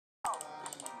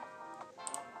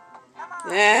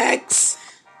Next.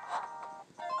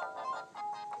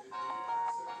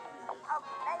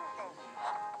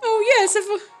 Oh yes,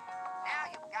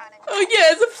 oh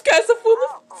yes, a castle full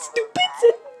of stupids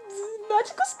and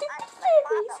magical stupid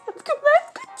fairies.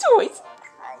 Good choice.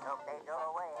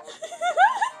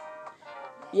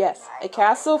 Yes, a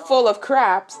castle full of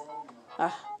craps.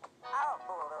 Oh,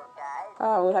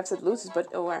 I would have said losers, but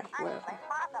oh, whatever.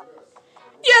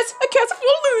 Yes, a castle full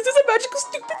of losers and magical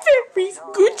stupid fairies.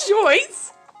 Good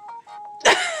choice.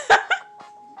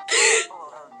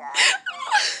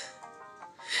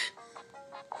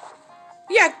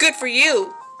 Yeah, good for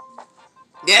you.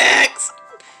 Next.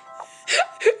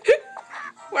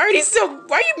 Why are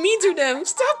you mean to them?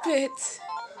 Stop it.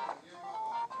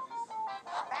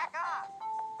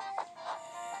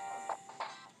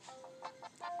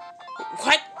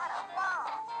 What?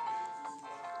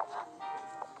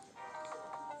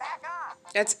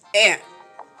 That's it.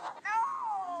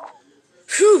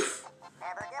 Whew.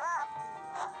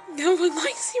 No one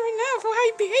likes you right now for how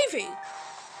you're behaving.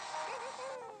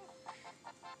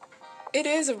 It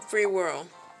is a free world.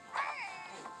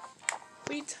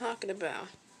 What are you talking about?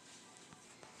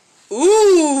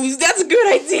 Ooh, that's a good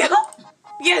idea.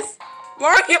 Yes,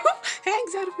 Mario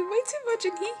hangs out of it way too much,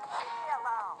 and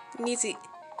he needs to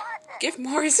give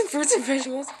Mario some fruits and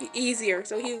vegetables easier,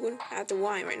 so he wouldn't have to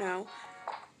whine right now.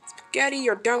 Spaghetti,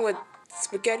 you're done with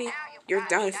spaghetti. You're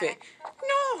done with it.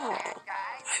 No, I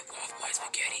love my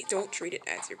spaghetti. Don't treat it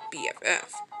as your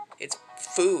BFF. It's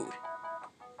food.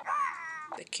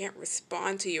 They can't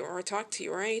respond to you or talk to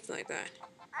you or anything like that.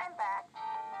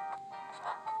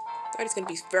 That is going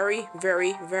to be very,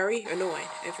 very, very annoying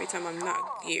every time I'm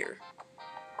not here.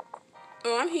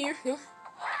 Oh, I'm here. No.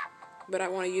 But I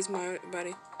want to use my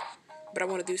body. But I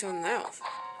want to do something else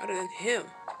other than him.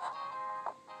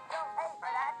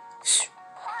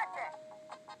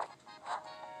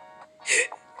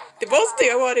 The most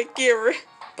thing I want to get her,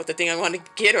 but the thing I want to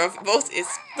get her off most is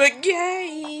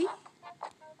spaghetti.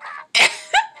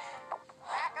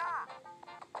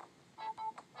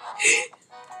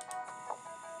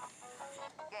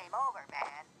 Game over,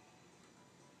 man.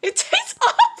 It tastes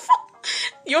awful.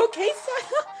 You okay,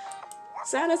 Santa?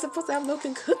 Santa's supposed to have milk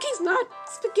and cookies, not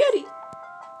spaghetti.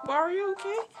 Mario,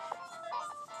 okay?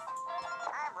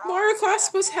 Mario Claus is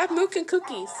supposed to have milk and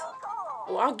cookies.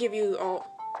 Oh, I'll give you all.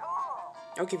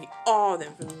 I'll give you all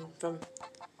of them from.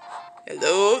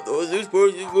 Hello, those is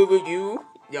person over you.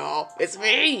 No, it's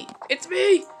me. It's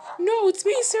me. No, it's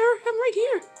me, sir. I'm right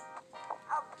here.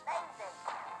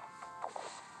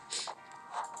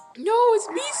 No, it's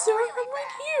me, sir. I'm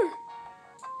right here.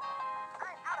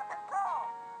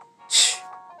 Shh.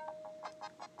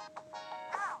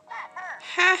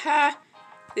 Ha ha.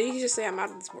 Did he just say I'm out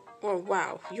of this world? Oh,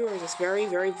 wow. You are just very,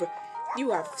 very...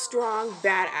 You have strong,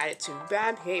 bad attitude.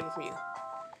 Bad behavior from you.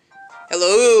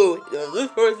 Hello. Does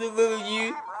this person live with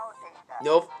you?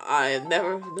 Nope. I have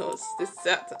never noticed this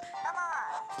Santa.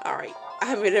 Alright.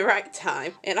 I'm in the right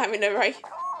time. And I'm in the right...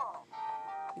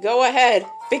 Go ahead.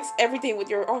 Fix everything with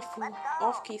your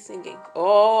off-key singing.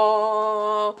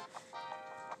 Oh...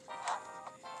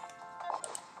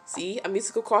 See? A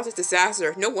musical causes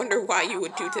disaster. No wonder why you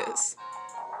would do this.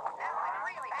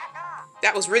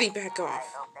 That was really back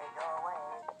off.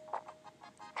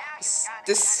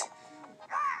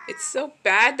 It's so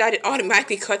bad that it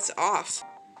automatically cuts off.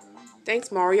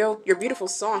 Thanks, Mario. Your beautiful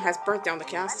song has burnt down the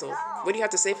castle. What do you have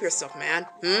to say for yourself, man?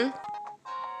 Did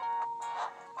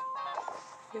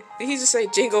he just say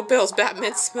Jingle Bells,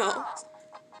 Batman smells?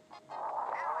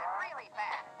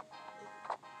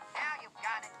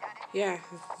 Yeah,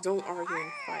 don't argue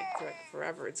and fight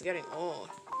forever. It's getting old.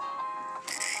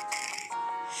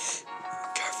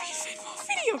 Garfield faithful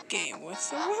video game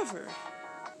whatsoever.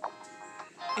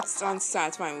 It's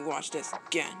unsatisfying we watch this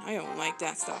again. I don't like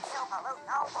that stuff.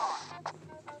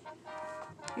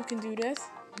 You can do this,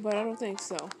 but I don't think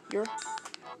so. You're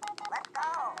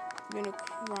gonna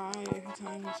cry every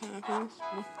time this happens.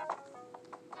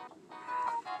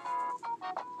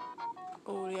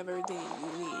 Oh, they have everything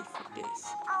you need for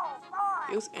this.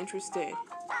 He was interested.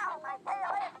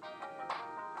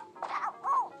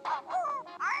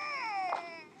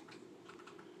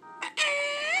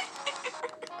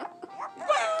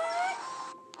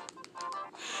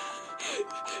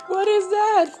 What is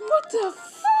that? What the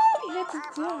fuck? Heck is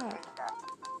that?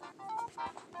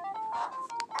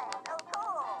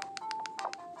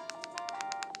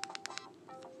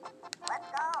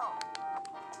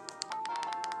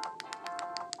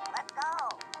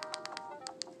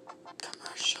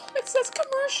 Commercial. It says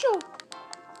commercial.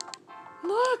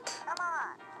 Look.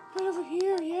 Right over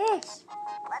here. Yes.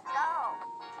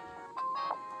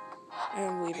 I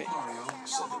don't believe it. Mario,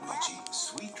 said Luigi.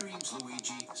 Sweet dreams,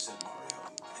 Luigi, said Mario.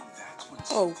 And that's when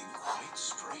something quite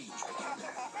strange began to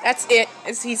happen. That's it.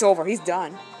 He's over. He's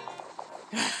done.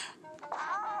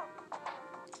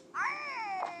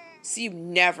 See you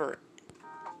never.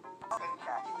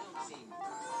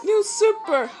 New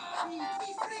super.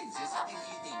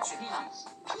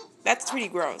 That's pretty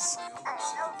gross.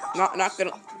 Not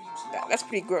gonna. That's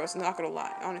pretty gross. Not gonna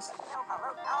lie, honestly.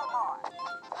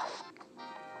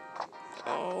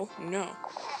 Oh no.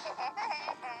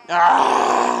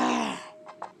 Ah!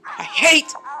 I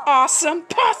hate awesome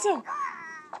possum.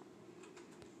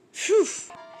 Phew.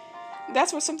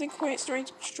 That's where something quite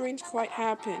strange quite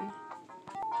happened.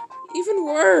 Even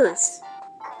worse.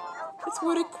 That's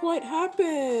what it quite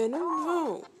happened. Oh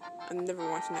no. I'm never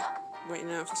watching it right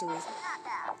now for some reason.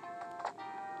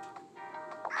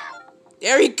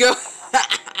 There you go.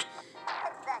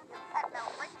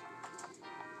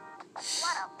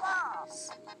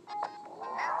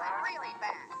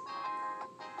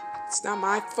 It's not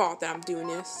my fault that I'm doing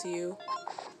this to you.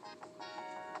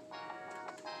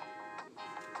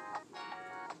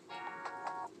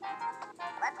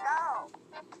 Let's go.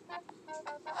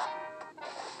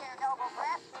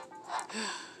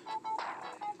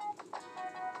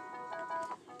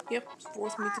 Yep,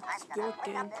 force me to go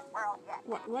again.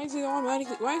 Why is it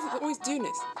automatically? Why is it always doing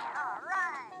this?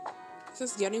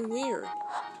 This is getting weird.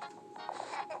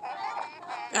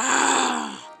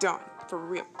 Ah, done for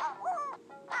real.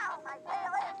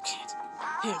 Can't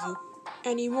have you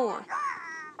anymore.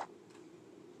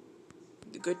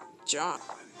 Good job.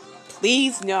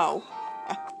 Please no.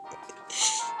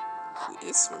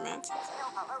 This is romantic.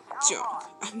 Junk.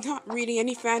 I'm not reading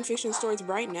any fanfiction stories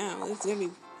right now. It's gonna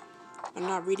be. I'm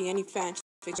not reading any fanfiction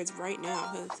stories right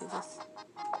now.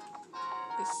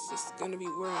 It's just gonna be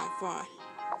where I thought.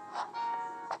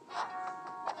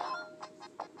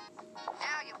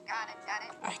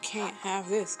 I can't have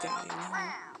this guy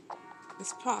anymore.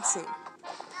 This possum. Time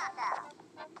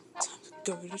to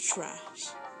go to the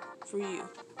trash. For you.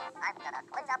 I'm gonna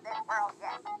clean up this world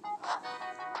yet.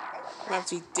 Perhaps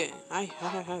he did.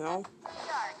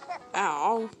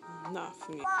 Ow. Not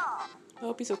for me. I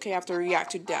hope he's okay after I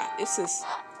react to that. This is.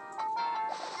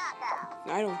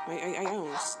 I don't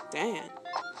understand.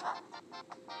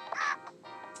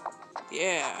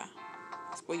 Yeah.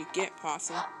 That's what you get,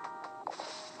 possum.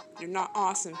 You're not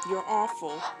awesome. You're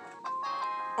awful.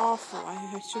 Awful.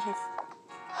 I should have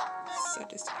said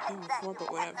this to him before,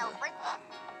 but whatever.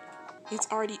 He's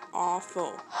already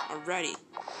awful. Already.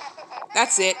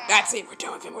 That's it. That's it. We're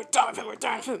done with him. We're done with him. We're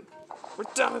done with him.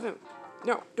 We're done with him.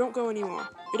 No, don't go anymore.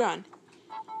 You're done.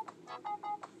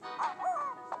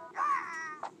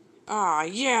 Ah,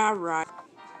 yeah, right.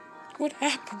 What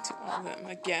happened to all of them,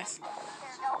 I guess?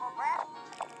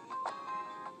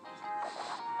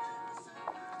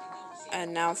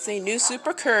 And now say new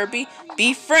Super Kirby.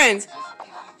 Be friends.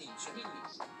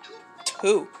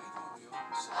 2.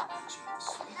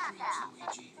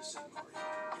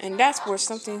 And that's where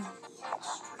something.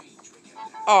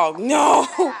 Oh no!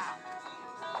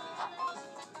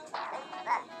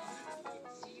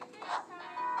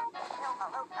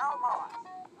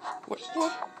 What?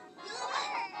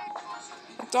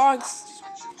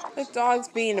 The dog's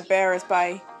being embarrassed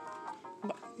by.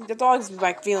 The dog's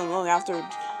like feeling lonely after.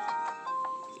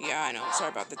 Yeah, I know. Sorry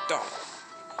about the dog.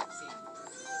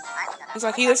 He's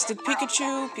like, he listens to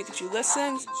Pikachu. Pikachu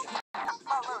listens.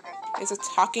 It's a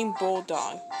talking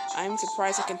bulldog. I'm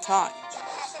surprised it can talk.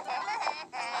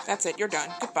 That's it. You're done.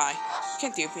 Goodbye.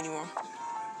 Can't do it anymore.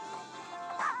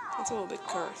 That's a little bit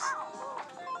cursed.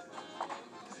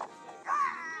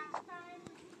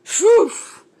 Whew.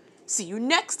 See you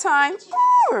next time.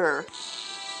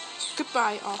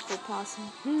 Goodbye, awful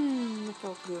possum. That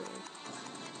felt good.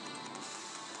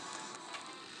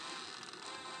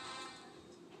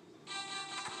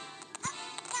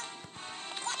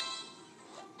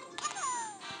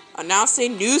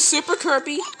 Announcing new Super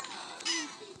Kirby.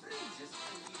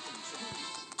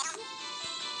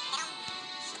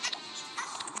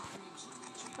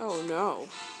 Oh no.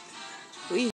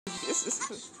 Please, this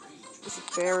is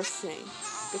embarrassing.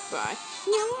 Goodbye.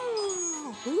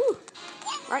 No. Woo.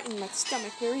 Right in my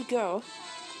stomach. There we go.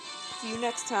 See you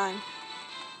next time.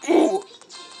 Ooh.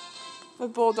 The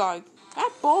bulldog.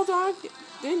 That bulldog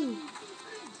didn't.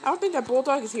 I don't think that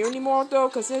bulldog is here anymore though,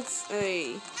 because it's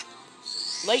a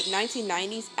late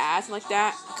 1990s ad like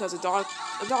that. Because the dog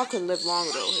couldn't live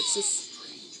longer though. It's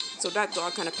just so that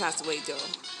dog kind of passed away though,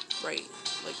 right?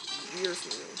 Like years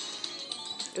ago.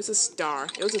 It was a star.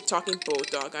 It was a talking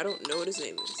bulldog. I don't know what his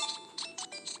name is.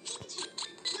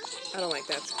 I don't like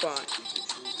that spot.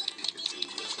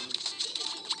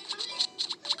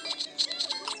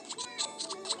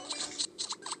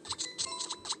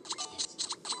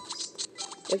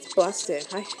 It's busted.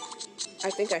 I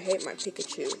think I hate my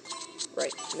Pikachu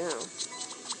right now.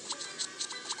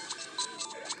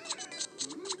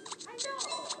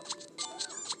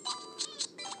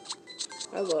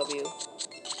 I love you.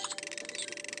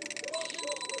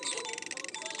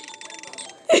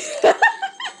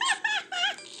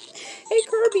 Hey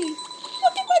Kirby,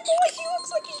 look at my boy. He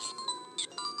looks like he's.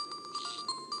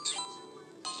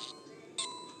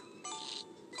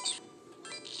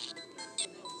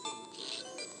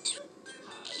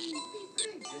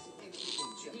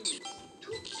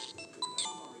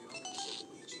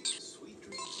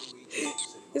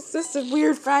 It's just a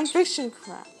weird fan fiction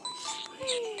crap.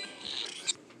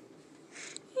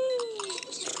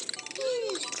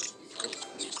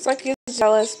 It's like he's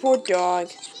jealous. Poor dog.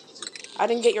 I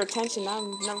didn't get your attention. Now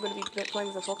I'm not going to be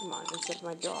playing with a Pokemon instead of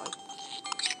my dog.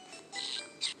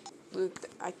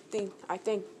 I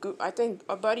think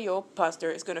a buddy old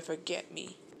Puster is gonna forget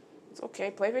me. It's okay.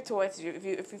 Play with toys if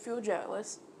you feel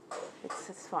jealous.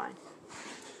 It's fine.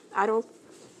 I don't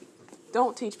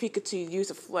teach Pikachu to use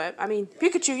a flip. I mean,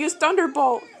 Pikachu use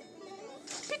Thunderbolt.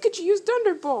 Pikachu use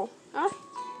Thunderbolt. Huh?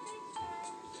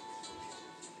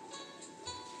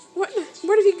 What?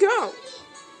 Where did he go?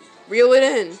 Reel it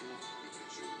in.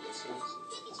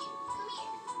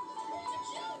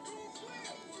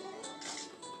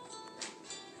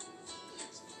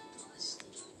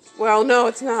 Well, no,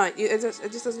 it's not. It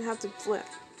just doesn't have to flip.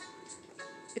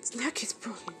 Its neck is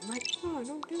broken. Like, oh,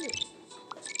 don't do it.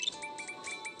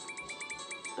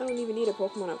 I don't even need a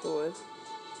Pokemon afterwards.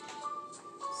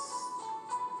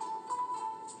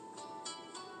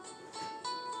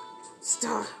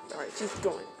 Stop. Alright, she's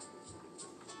going.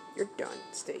 You're done,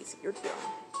 Stacy. You're done.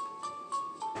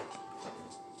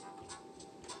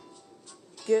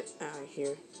 Get out of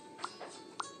here.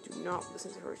 Do not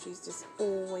listen to her. She's just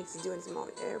always doing some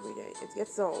every day. It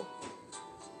gets old.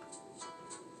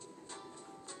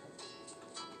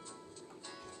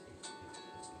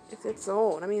 It gets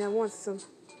old. I mean, I want her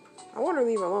to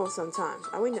leave her alone sometimes.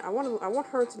 I want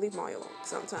her to leave Molly alone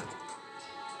sometimes.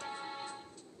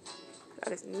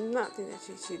 That is nothing that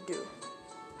she should do.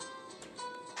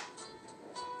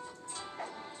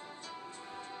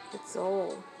 It's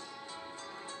old.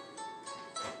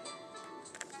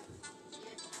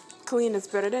 Clean is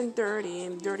better than dirty,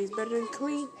 and dirty is better than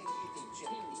clean.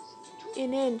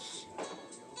 An inch.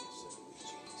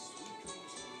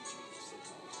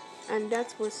 And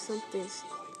that's where something's.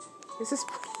 This is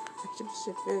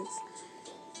relationship is.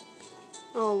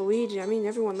 Oh, Luigi. I mean,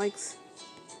 everyone likes.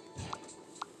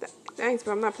 Thanks,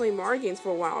 but I'm not playing Mario games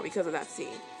for a while because of that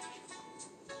scene.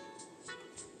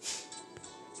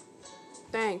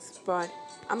 Thanks, but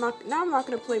I'm not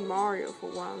gonna play Mario for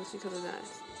a while just because of that.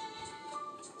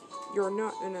 You're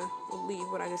not gonna believe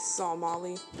what I just saw,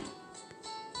 Molly.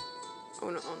 Oh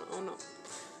no, oh no, oh no.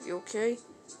 You okay?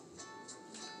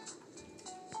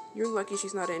 You're lucky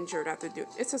she's not injured after doing.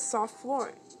 It's a soft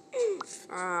floor.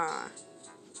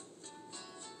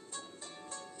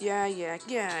 Yeah,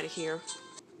 get out of here.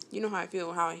 You know how I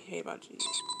feel, how I hate about you.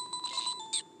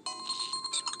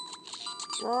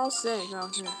 We're all safe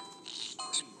out here.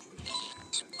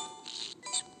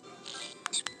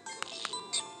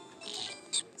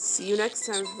 See you next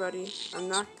time, everybody. I'm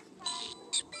not.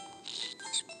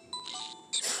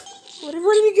 Where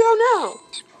did he go now?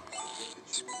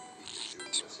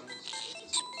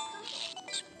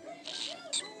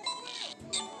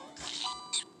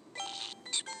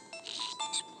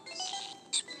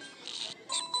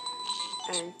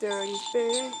 And 30's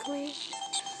very clean.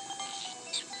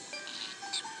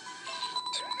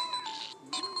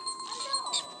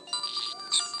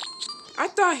 I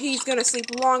thought he's gonna sleep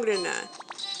longer than that.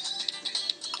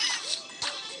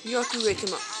 You have to wake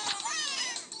him up.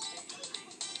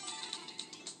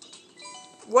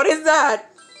 What is that?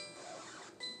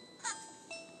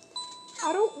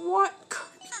 I don't want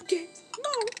Kirby games. No,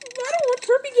 I don't want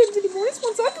Kirby games anymore. This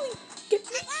one's ugly. Get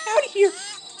me out of here.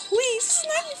 Please,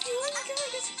 snap with you. Oh my god.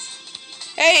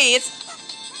 Hey, it's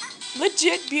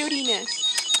legit beautiness.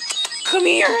 Come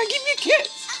here, give me a kiss.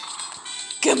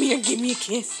 Come here, give me a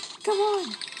kiss. Come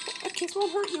on. A kiss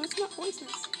won't hurt you. It's not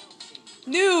poisonous.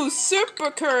 New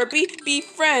Super Kirby, be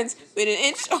friends with an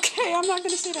inch. Okay, I'm not going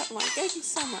to say that line. Thank you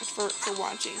so much for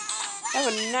watching.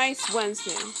 Have a nice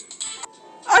Wednesday.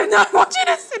 I'm not watching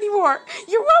this anymore.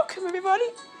 You're welcome,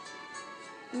 everybody.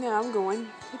 Now I'm going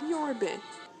to the orbit.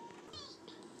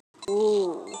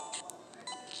 Ooh.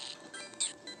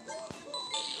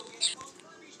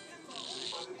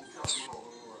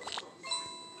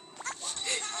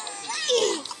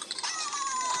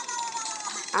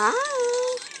 Ah,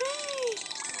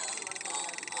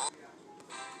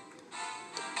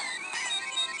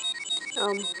 hey.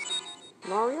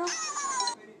 Mario?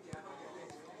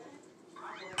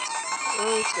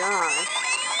 Oh god.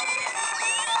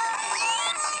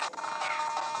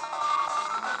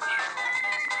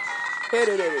 Hit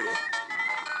it.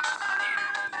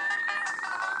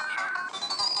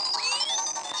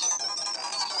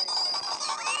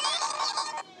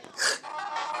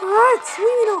 What?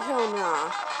 Sweetie, no hell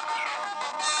nah.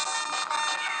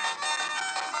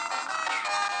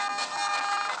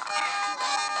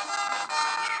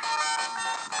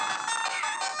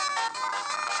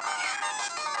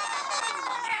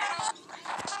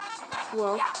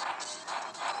 Well,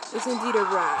 it's indeed a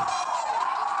rat.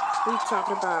 What are you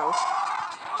talking about?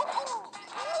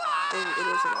 Oh, it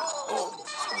is a rat. Oh,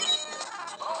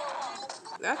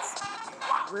 that's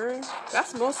rare.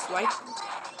 That's less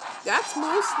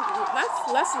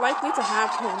likely to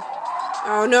happen.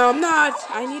 Oh no, I'm not.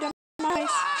 I need a mice.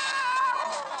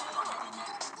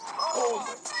 Oh,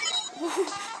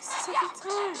 second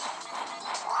time.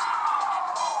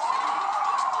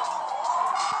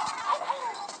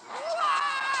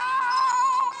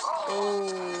 Oh,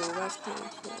 that's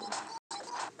painful.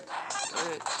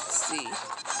 Let's see.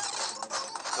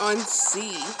 On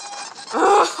C.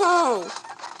 Oh!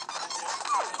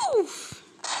 Oof.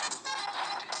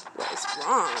 What is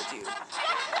wrong with you?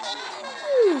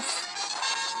 Oof.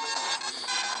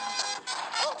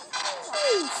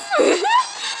 Oof.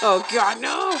 Oh god,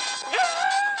 no!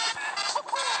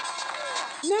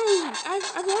 No,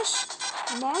 I've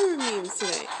watched Mario memes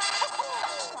today.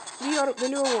 The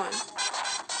newer one.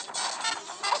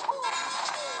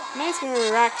 Now he's gonna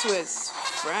react to his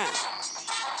friend.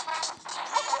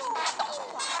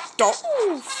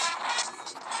 Oof.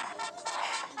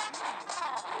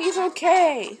 He's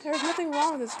okay. There's nothing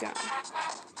wrong with this guy.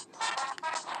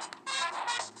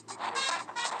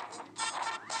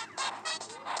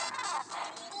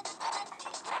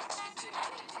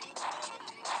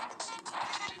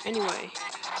 Anyway.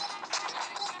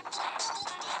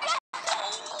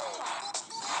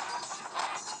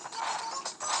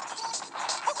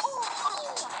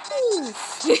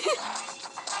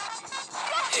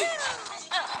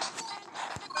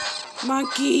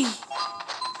 Monkey.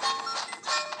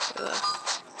 Ugh.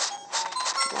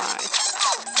 Why?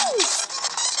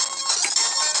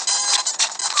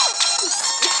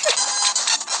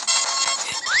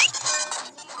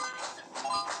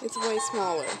 It's way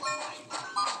smaller.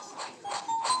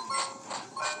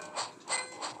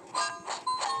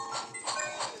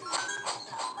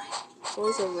 So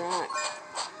is a rat.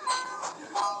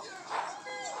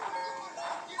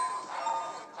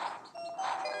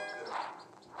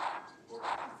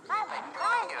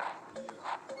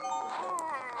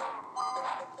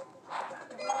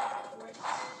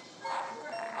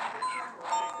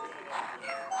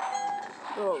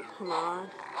 Oh, come on.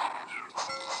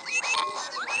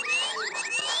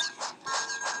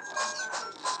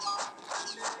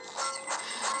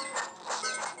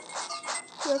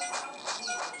 Oops.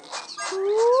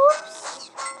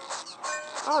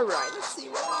 Alright, let's see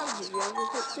what I'll be able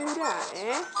to do that,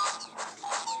 eh?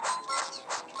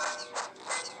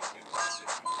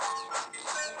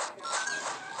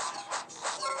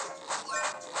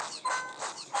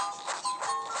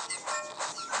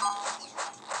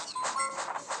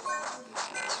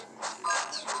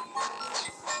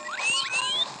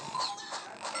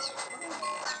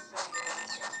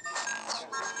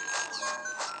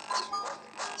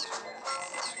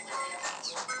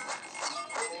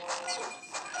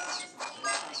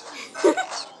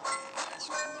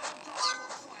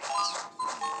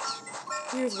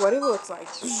 Here's what it looks like.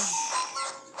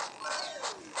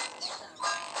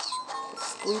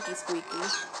 Squeaky, squeaky.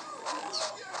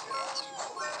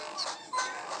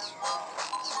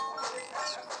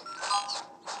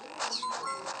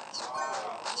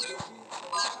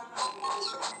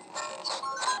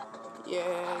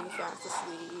 Yeah, he's fast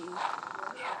asleep.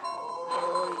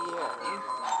 Oh, yeah.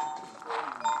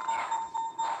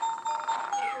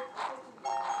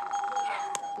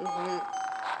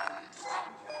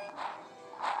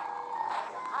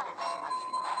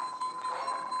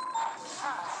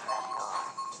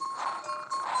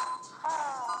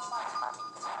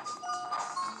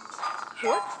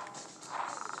 What?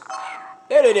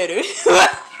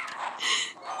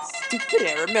 Stupid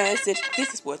error message.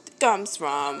 This is what it comes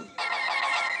from.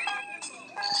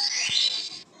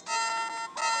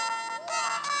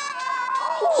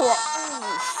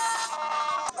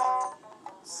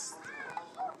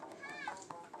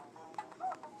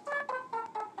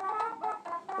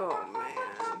 Oh man.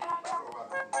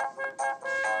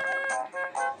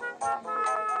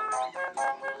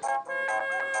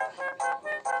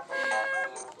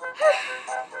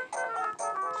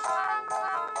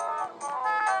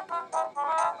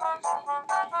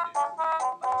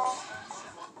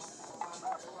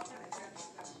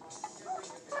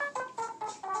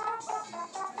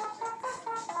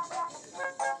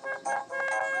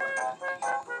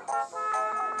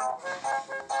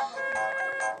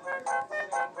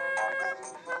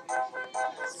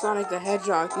 Sonic the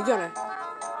Hedgehog.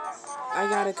 I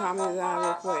gotta comment that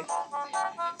real quick.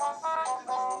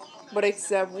 But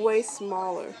except way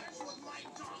smaller.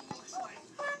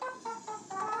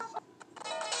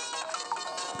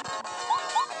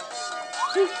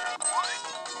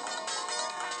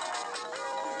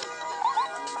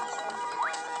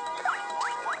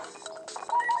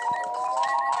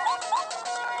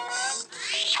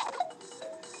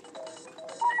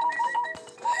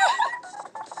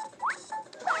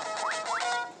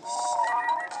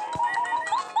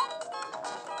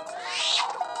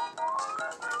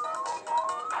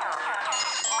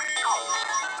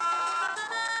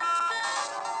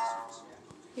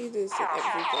 He did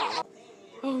everything.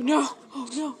 Oh no! Oh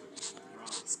no!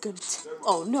 It's gonna.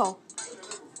 Oh no!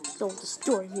 Don't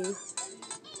destroy me.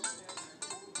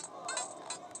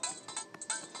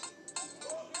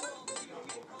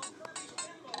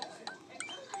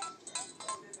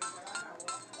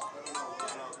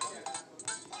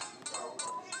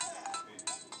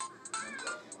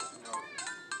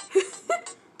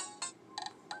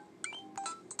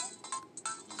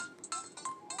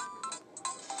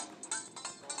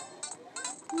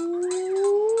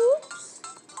 Oops.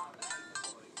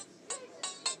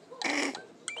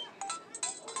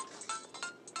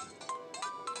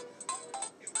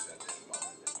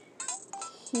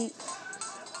 He.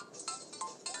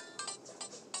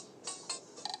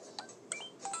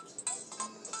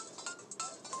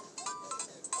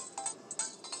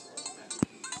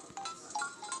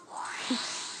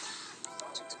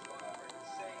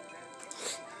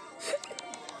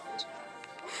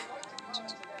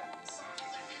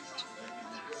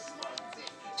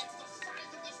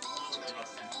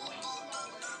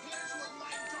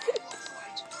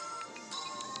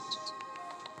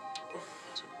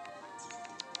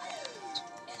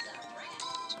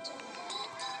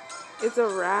 It's a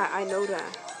rat. I know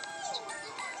that.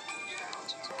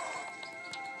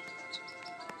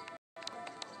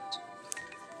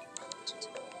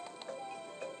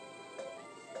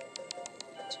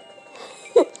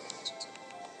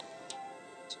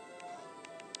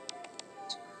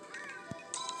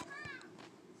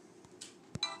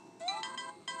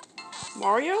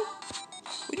 Mario?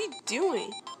 What are you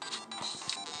doing?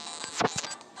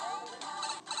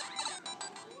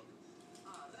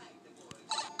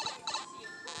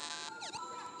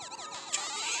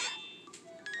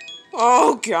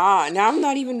 Oh god, now I'm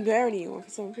not even there anymore for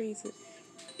some reason.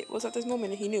 It was at this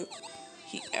moment that he knew.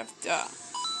 He effed up.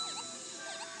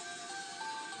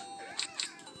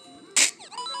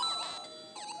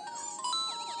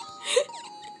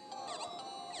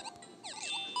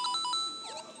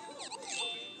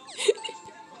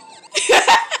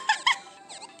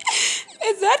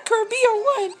 Is that Kirby or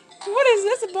what? What is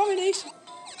this abomination?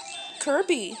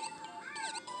 Kirby.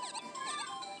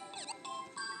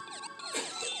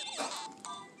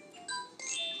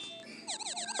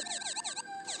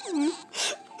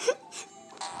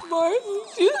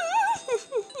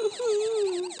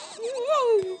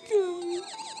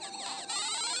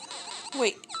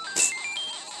 Wait.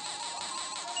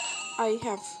 I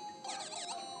have.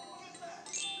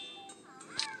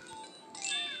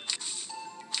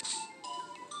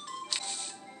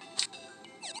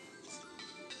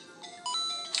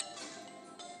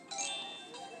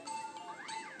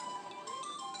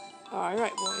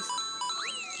 Alright, boys.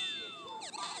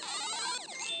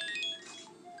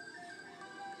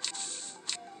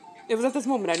 It was at this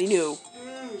moment that he knew.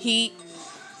 He.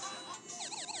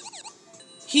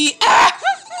 Ah!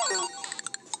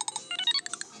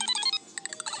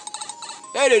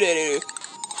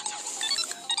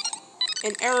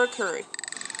 An error occurred.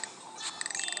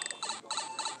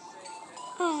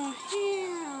 Oh,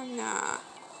 hell nah.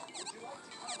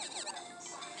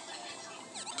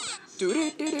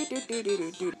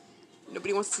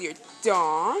 Nobody wants to see your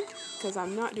dog, because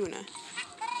I'm not doing it.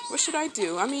 What should I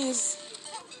do? I mean, it's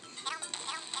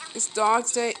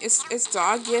dog's day. It's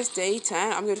dog yes day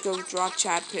 10. I'm gonna go draw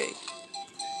Chad Pig.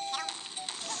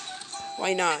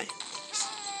 Why not?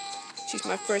 She's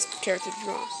my first character to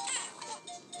draw.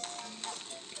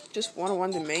 Just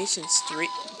 101 Dimension Street.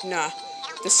 Nah,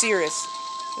 the series.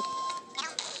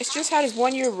 It's just had its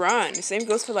 1 year run. The same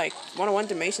goes for like 101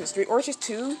 Dimension Street, or it's just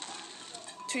 2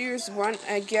 years run.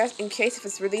 I guess in case if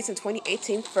it's released in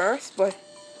 2018 first, but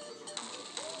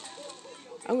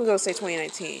I'm gonna go say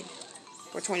 2019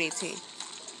 or 2018.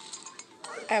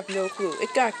 I have no clue.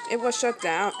 It was shut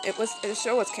down. The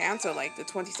show was canceled like the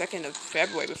 22nd of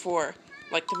February before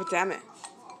like the pandemic.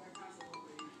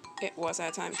 It was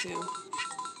that time too.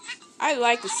 I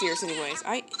like the series anyways.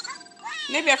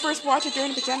 Maybe I first watched it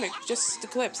during the pandemic, just the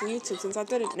clips on YouTube, since I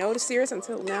didn't know the series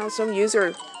until now. Some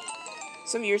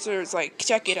Some users like,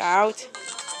 check it out.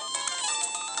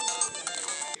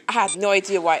 I had no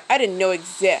idea why. I didn't know it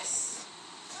exists.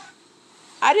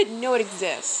 I didn't know it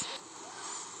exists.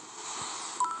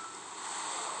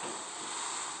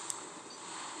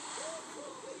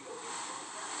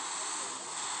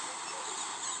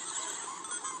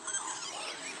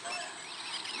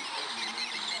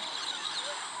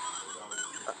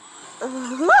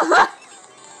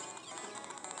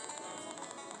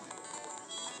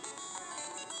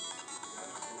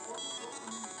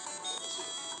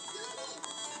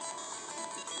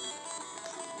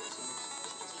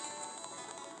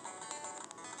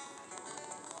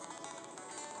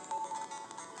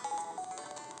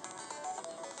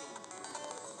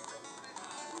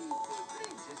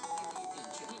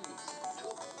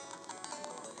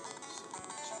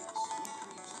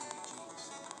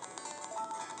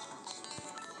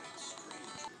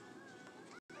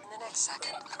 In the next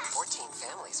second, 14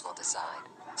 families will decide.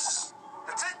 That's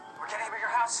it. We're getting a bigger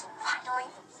house. Finally.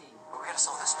 But we gotta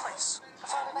sell this place.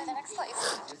 Followed by the next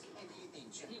place.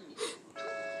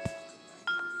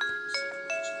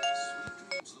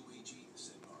 Luigi,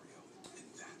 said Mario. And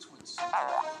that's when something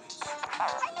quite strange.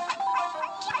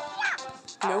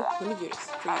 No, let me do this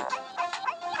for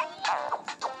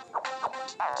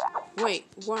you. Wait,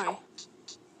 why?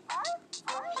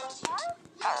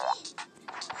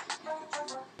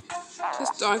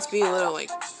 This dog's being a little, like,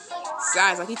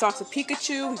 sad. Like, he talks to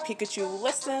Pikachu, Pikachu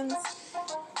listens.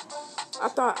 I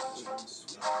thought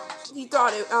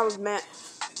I was meant.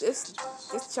 This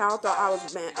child thought I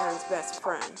was man's best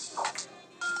friend.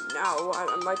 Now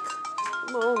I'm like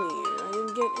lonely. I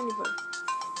didn't get anybody.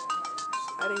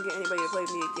 I didn't get anybody to play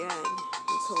with me again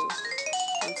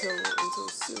until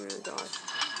sooner. Dog.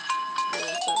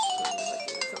 Man's best friend. Like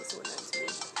when it comes to an end to me.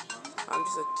 I'm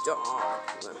just a dog.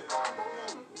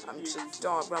 I'm just a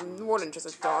dog, but I'm more than just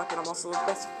a dog, and I'm also a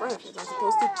best friend, as I'm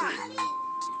supposed to be.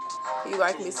 He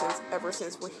liked me ever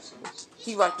since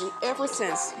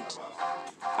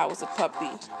I was a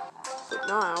puppy. But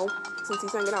now, since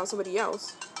he's hanging out with somebody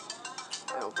else,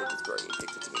 I don't think he's very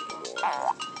addicted to me anymore.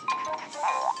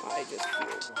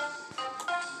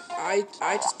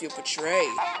 I just feel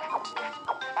betrayed.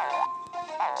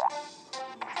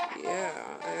 Yeah,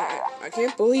 I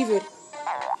can't believe it.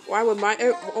 Why would my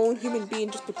own human being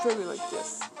just betray me like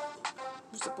this?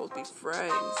 We're supposed to be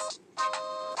friends.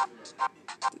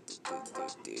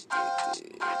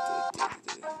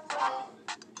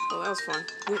 Oh, that was fun.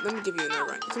 Let me give you another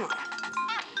run. Come on.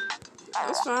 That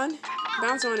was fun.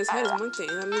 Bounce on his head is one thing.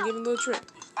 I'm gonna give him a little trick.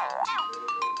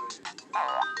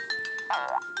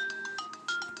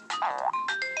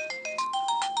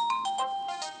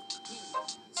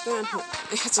 Stand him.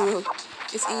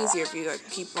 It's easier if you like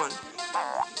keep on.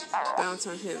 Bounce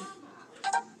on him.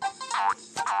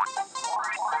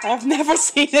 I've never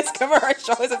seen this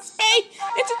commercial. Is it spay?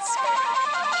 It's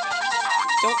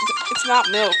it's not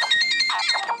milk.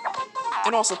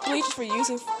 And also, bleach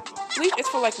is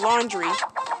for like laundry.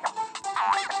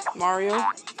 Mario,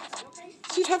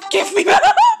 you'd have give me milk.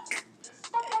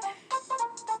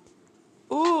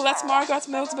 Ooh, that's Margot's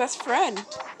milk's best friend.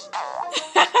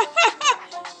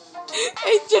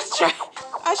 He just tried.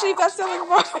 Actually, that's selling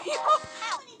Mario.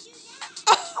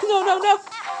 Oh, no.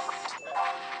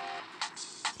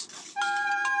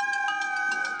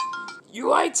 You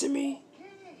lied to me.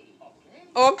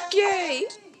 Okay.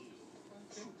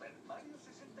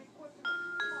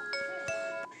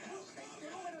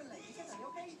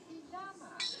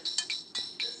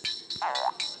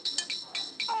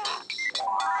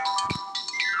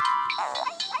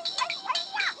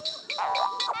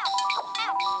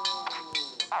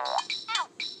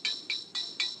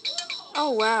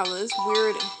 Oh wow, this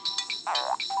weird.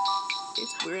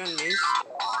 It's weird animation.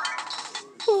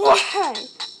 Why?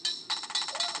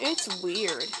 It's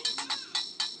weird.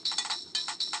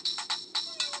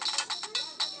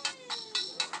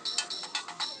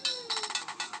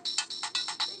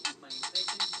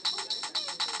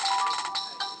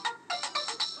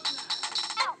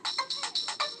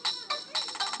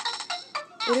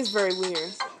 It is very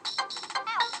weird.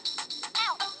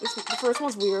 The first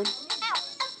one's weird.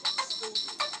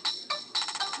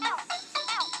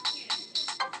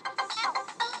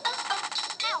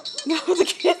 No, the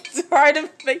kids are to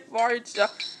make Mario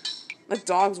jump. The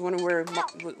dog's wondering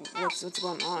what's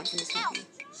going on from this movie.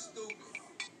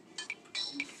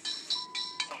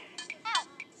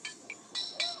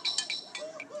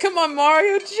 Come on,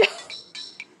 Mario, jump.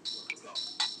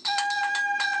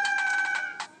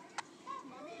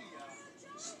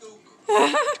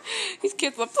 These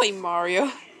kids love playing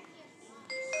Mario.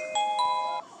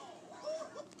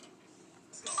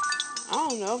 I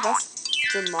don't know if that's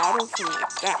the model from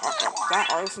like that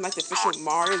artist from like the official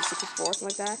Mario 64, something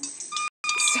like that.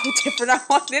 It's so different. I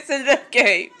want this in the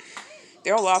game.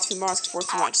 They're all off to Mario 64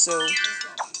 too much, so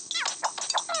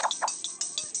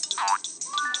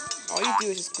all you do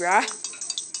is just grab.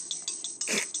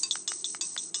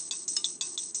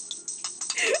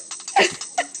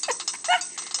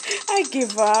 I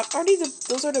give up.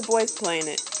 Those are the boys playing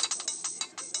it.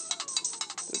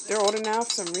 They're older now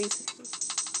for some reason.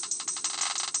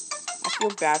 I feel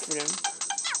bad for them.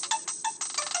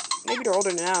 Maybe they're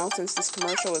older now since this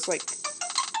commercial is like,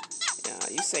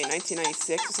 you say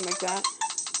 1996 or something like that.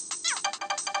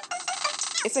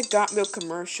 It's a Got Milk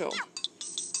commercial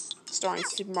starring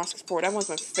Super Mario 64. That one's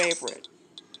my favorite.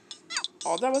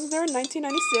 Although I wasn't there in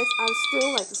 1996, I would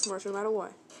still like this commercial no matter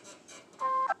what.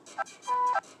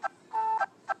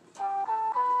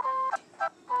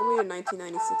 Only the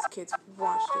 1996 kids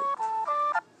watched it.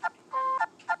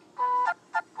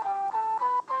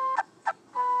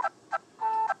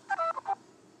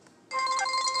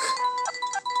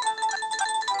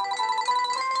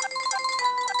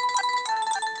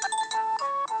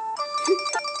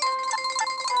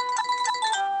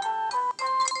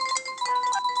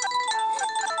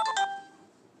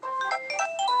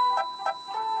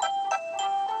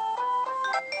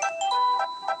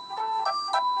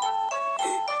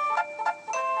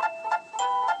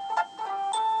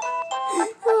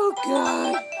 Oh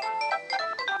god.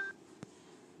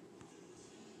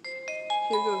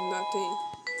 Here goes nothing.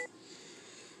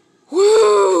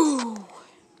 Woo!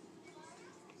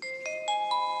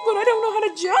 But I don't know how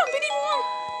to jump anymore.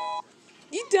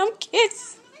 You dumb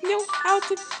kids know how to.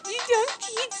 You dumb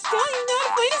kids don't even know how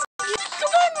to play this game.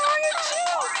 Come on, Mario,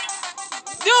 jump!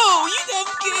 No, you dumb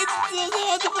kids don't know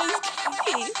how to play this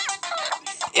game.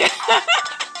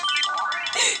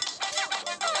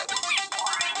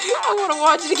 I want to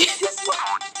watch it again.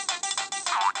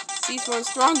 See, it's more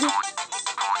stronger.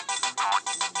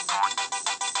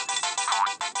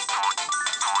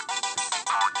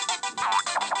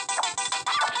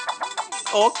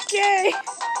 Okay.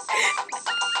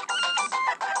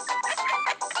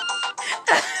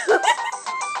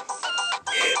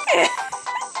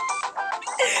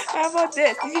 How about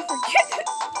this? Did you forget it?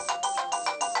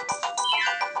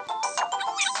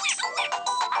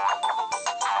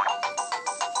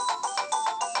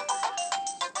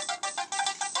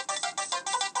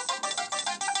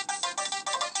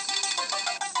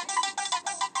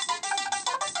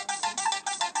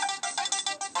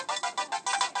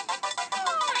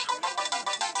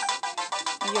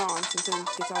 Yawn since it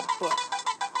gets out of the book.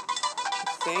 I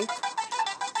think.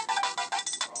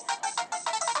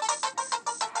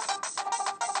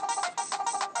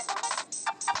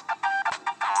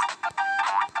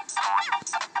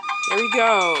 There we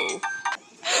go.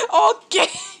 Okay.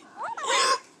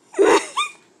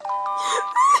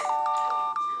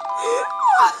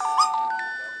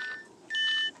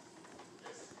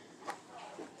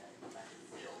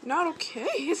 Not okay,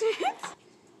 is it?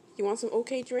 You want some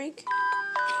okay drink?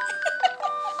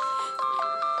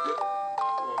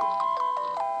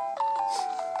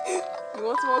 You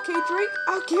want some okay drink?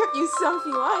 I'll get you some if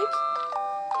you like.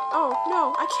 Oh,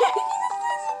 no, I can't use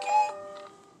this, okay?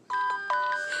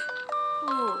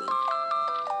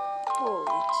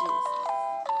 Holy jeez.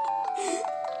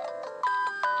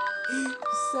 You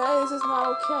say this is not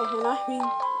okay, and I mean...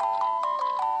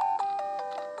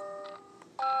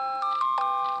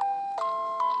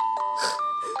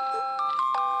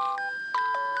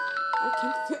 I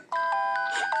can feel...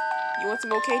 You want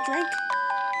some okay drink?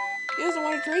 He doesn't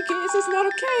want to drink it. It's just not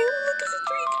okay. Ooh, look, it's a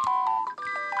drink.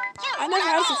 I never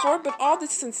had this before, but all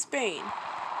this is in Spain.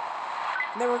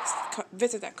 Never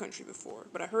visited that country before,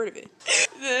 but I heard of it.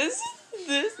 This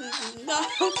is not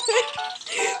okay.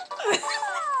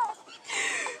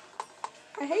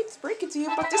 I hate to break it to you,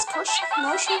 but this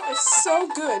commercial is so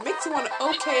good. Makes you want an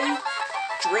okay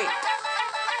drink.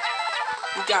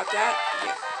 You got that?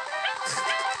 Yeah.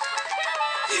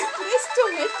 Do they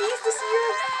still make these this year?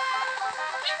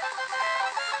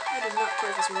 I do not care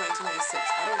if it's from 1996.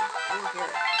 I don't care.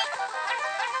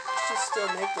 They should still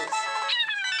make this.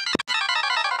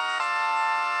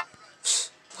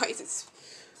 Why is it?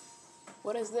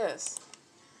 What is this?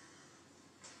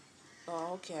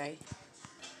 Oh, okay.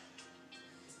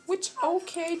 Which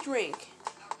okay drink?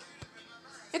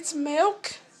 It's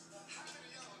milk?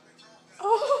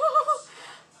 Oh,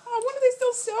 I wonder if they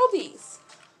still sell these.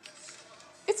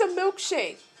 It's a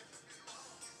milkshake.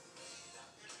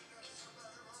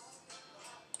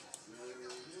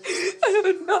 I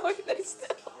don't know if they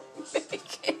still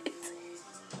make it.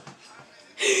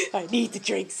 I need to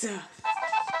drink some.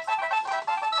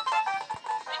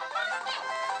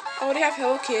 Oh, No, they have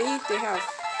Hello Kitty.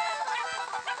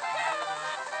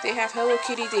 They have Hello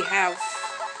Kitty. They have.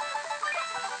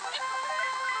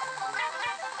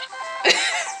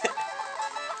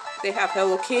 They have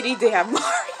Hello Kitty. They have Mario.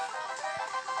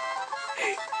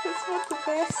 That's not the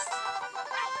best.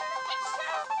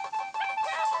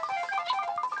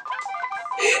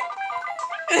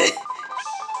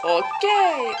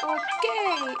 Okay.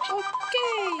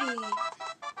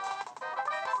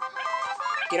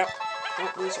 Get up.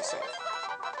 Don't lose yourself.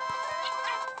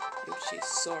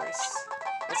 Luchasaurus.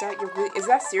 Is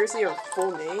that seriously your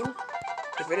full name?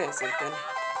 If it isn't, then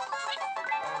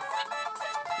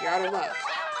you're out of luck.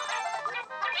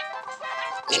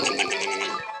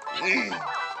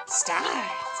 Start.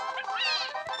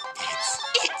 That's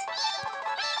it.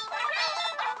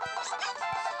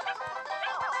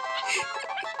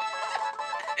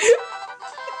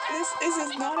 This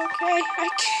is not okay. I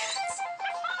can't.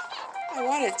 I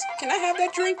want it. Can I have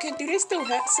that drink? Do they still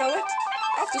sell it?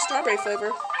 Off the strawberry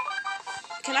flavor.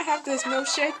 Can I have this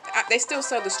milkshake? They still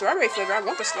sell the strawberry flavor. I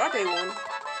want the strawberry one.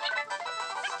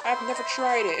 I've never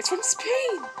tried it. It's from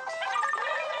Spain.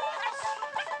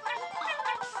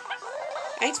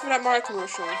 Thanks for that Mario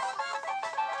commercial.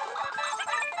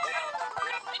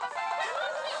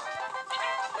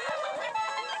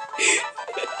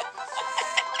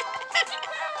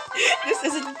 This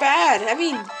isn't bad. I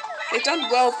mean, they've done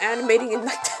well animating it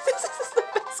like this. This is the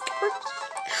best commercial.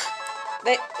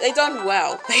 They done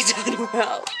well. They done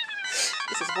well.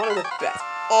 This is one of the best.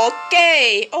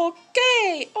 Okay.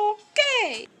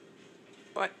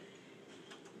 But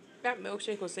that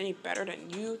milkshake was any better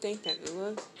than you think that it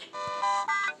was?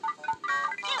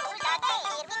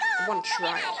 I want to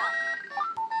try it.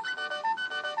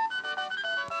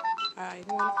 I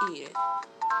want to eat it.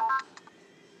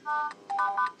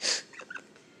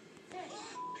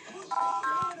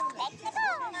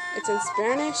 It's in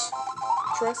Spanish.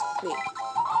 Trust me.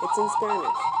 It's in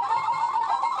Spanish.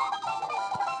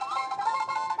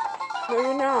 No,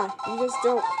 you're not. You just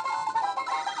don't.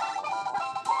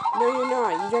 No, you're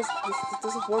not. This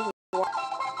is one.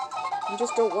 You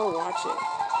just don't want to watch it.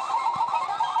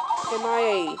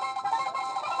 MIA.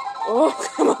 Oh,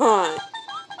 come on.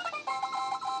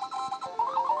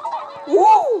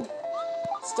 Woo!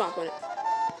 Stop on it.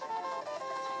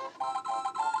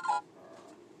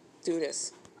 Do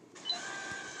this.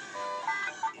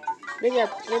 Maybe I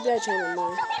change my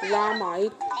mind. Llama.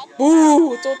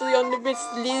 Boo! Totally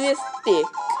unrealistic.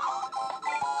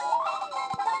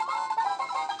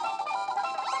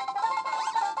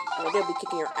 Well, they'll be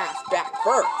kicking your ass back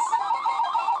first.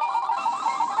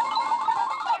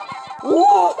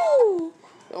 Woo!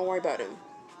 Don't worry about him.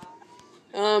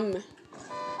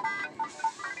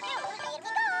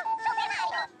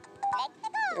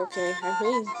 Okay, I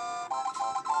mean.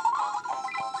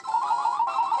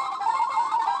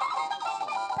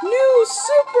 New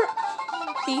super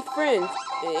befriend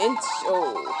and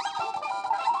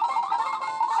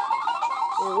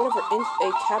whatever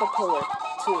a caterpillar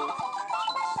too.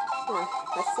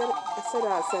 I said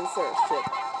censorship.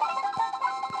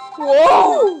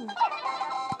 Whoa!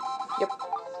 Yep.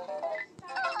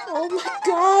 Oh my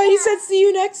god, he said see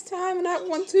you next time and that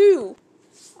one too.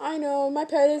 I know my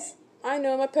pet is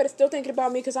still thinking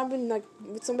about me because I've been like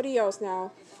with somebody else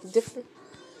now.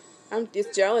 I'm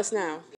just jealous now.